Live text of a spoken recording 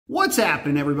What's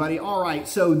happening, everybody? All right,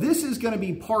 so this is going to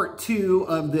be part 2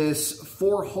 of this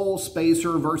 4-hole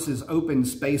spacer versus open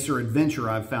spacer adventure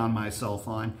I've found myself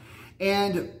on.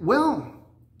 And, well,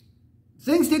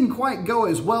 things didn't quite go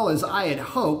as well as I had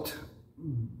hoped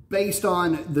based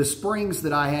on the springs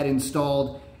that I had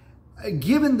installed.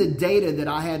 Given the data that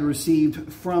I had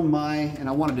received from my, and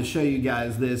I wanted to show you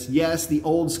guys this, yes, the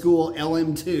old school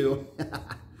LM2.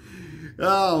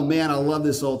 Oh, man, I love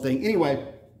this old thing. Anyway,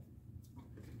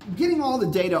 getting all the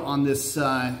data on this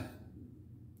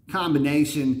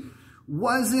combination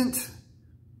wasn't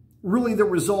really the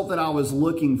result that I was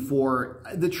looking for.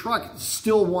 The truck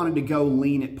still wanted to go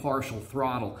lean at partial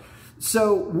throttle.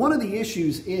 So one of the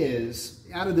issues is,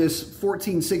 out of this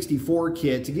 1464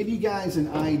 kit, to give you guys an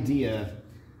idea,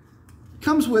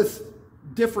 comes with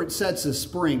different sets of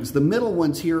springs. The middle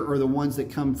ones here are the ones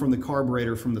that come from the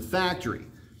carburetor from the factory.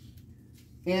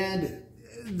 And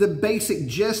the basic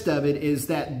gist of it is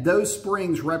that those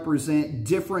springs represent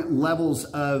different levels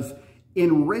of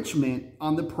enrichment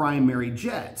on the primary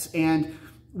jets. And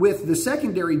with the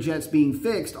secondary jets being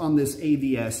fixed on this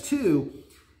AVS2,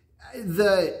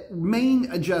 the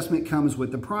main adjustment comes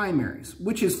with the primaries,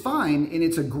 which is fine, and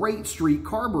it's a great street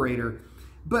carburetor.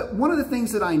 But one of the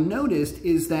things that I noticed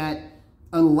is that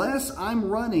unless I'm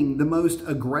running the most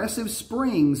aggressive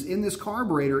springs in this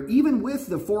carburetor, even with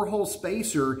the 4-hole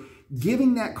spacer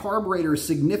giving that carburetor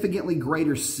significantly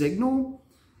greater signal,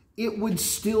 it would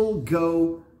still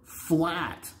go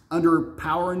flat under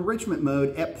power enrichment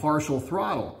mode at partial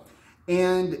throttle.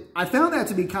 And I found that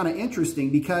to be kind of interesting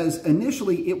because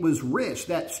initially it was rich,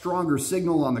 that stronger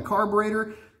signal on the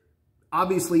carburetor,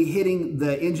 obviously hitting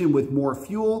the engine with more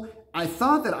fuel. I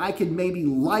thought that I could maybe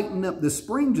lighten up the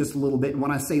spring just a little bit. And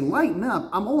when I say lighten up,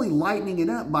 I'm only lightening it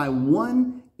up by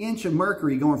 1 inch of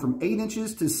mercury, going from 8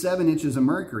 inches to 7 inches of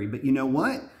mercury. But you know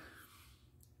what?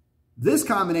 This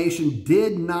combination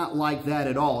did not like that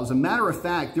at all. As a matter of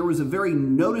fact, there was a very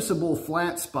noticeable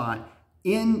flat spot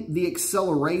in the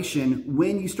acceleration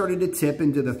when you started to tip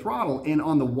into the throttle. And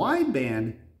on the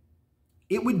wideband,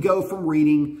 it would go from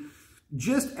reading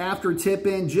just after tip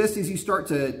in, just as you start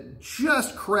to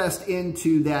just crest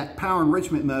into that power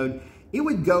enrichment mode, it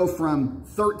would go from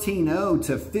 13.0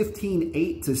 to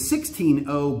 15.8 to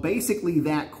 16.0 basically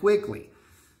that quickly.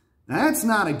 Now, that's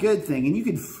not a good thing, and you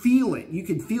could feel it. You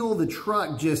could feel the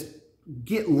truck just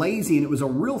get lazy, and it was a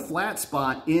real flat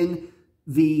spot in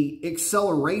the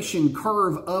acceleration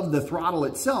curve of the throttle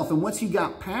itself. And once you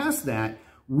got past that,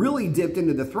 really dipped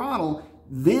into the throttle,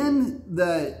 then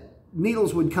the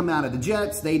needles would come out of the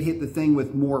jets, they'd hit the thing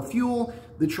with more fuel,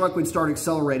 the truck would start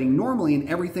accelerating normally, and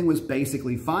everything was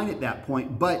basically fine at that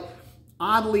point. But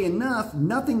oddly enough,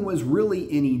 nothing was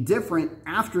really any different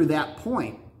after that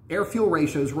point. Air-fuel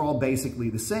ratios were all basically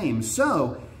the same.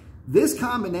 So this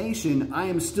combination, I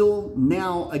am still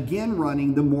now again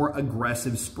running the more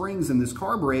aggressive springs in this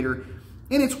carburetor,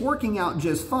 and it's working out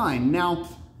just fine. Now,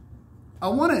 I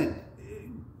want to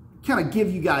kind of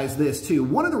give you guys this too.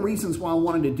 One of the reasons why I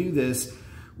wanted to do this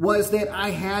was that I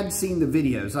had seen the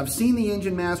videos. I've seen the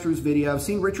Engine Masters video, I've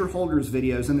seen Richard Holder's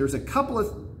videos, and there's a couple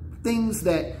of things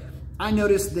that I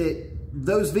noticed that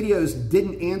those videos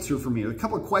didn't answer for me, a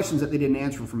couple of questions that they didn't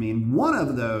answer for me. And one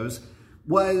of those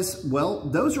was, well,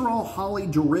 those are all Holley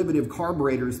derivative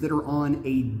carburetors that are on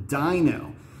a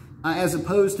dyno, as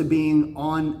opposed to being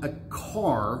on a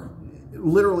car,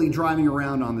 literally driving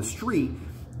around on the street,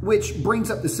 which brings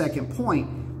up the second point.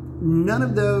 None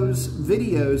of those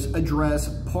videos address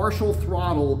partial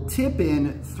throttle,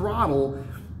 tip-in throttle,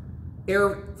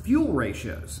 air-fuel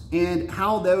ratios, and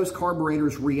how those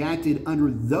carburetors reacted under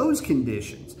those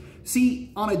conditions.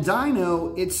 See, on a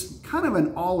dyno, it's kind of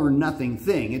an all-or-nothing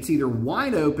thing. It's either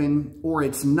wide open or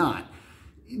it's not.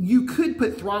 You could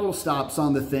put throttle stops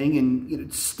on the thing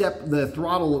and step the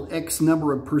throttle X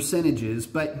number of percentages,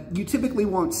 but you typically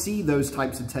won't see those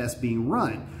types of tests being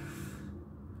run.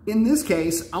 In this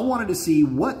case, I wanted to see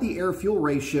what the air-fuel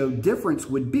ratio difference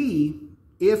would be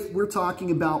if we're talking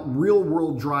about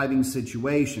real-world driving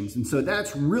situations. And so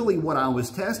that's really what I was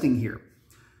testing here.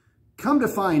 Come to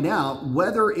find out,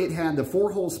 whether it had the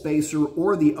 4-hole spacer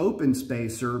or the open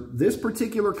spacer, this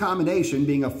particular combination,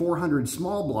 being a 400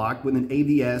 small block with an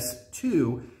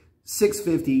AVS2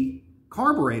 650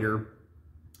 carburetor,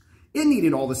 it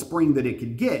needed all the spring that it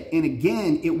could get. And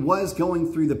again, it was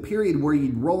going through the period where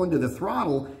you'd roll into the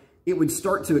throttle, it would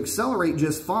start to accelerate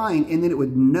just fine, and then it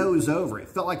would nose over. It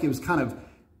felt like it was kind of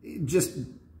just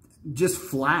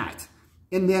flat.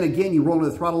 And then again, you roll into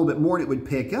the throttle a little bit more and it would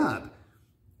pick up.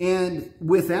 And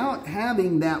without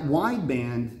having that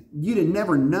wideband, you'd have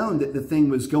never known that the thing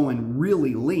was going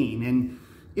really lean. And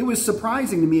It was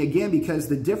surprising to me again because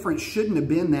the difference shouldn't have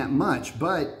been that much,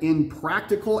 but in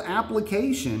practical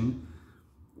application,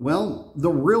 well, the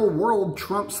real world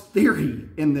trumps theory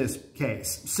in this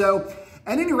case. So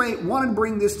at any rate, wanted to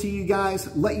bring this to you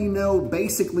guys, let you know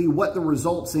basically what the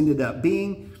results ended up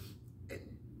being.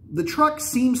 The truck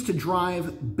seems to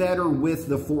drive better with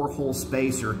the 4-hole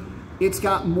spacer. It's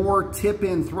got more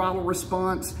tip-in throttle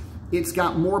response. It's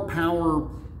got more power.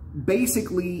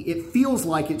 Basically, it feels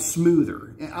like it's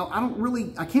smoother.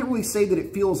 I can't really say that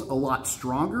it feels a lot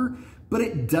stronger, but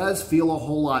it does feel a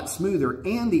whole lot smoother.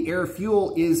 And the air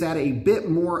fuel is at a bit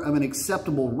more of an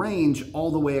acceptable range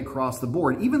all the way across the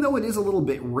board. Even though it is a little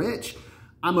bit rich,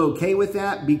 I'm okay with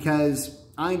that because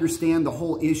I understand the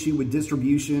whole issue with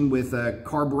distribution with a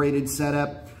carbureted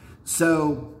setup.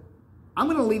 So I'm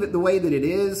going to leave it the way that it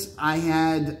is. I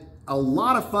had a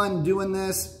lot of fun doing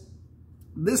this.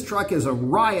 This truck is a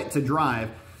riot to drive.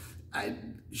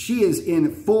 She is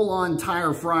in full-on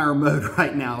tire fryer mode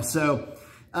right now. So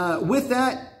with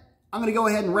that, I'm going to go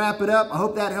ahead and wrap it up. I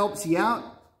hope that helps you out.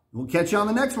 We'll catch you on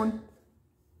the next one.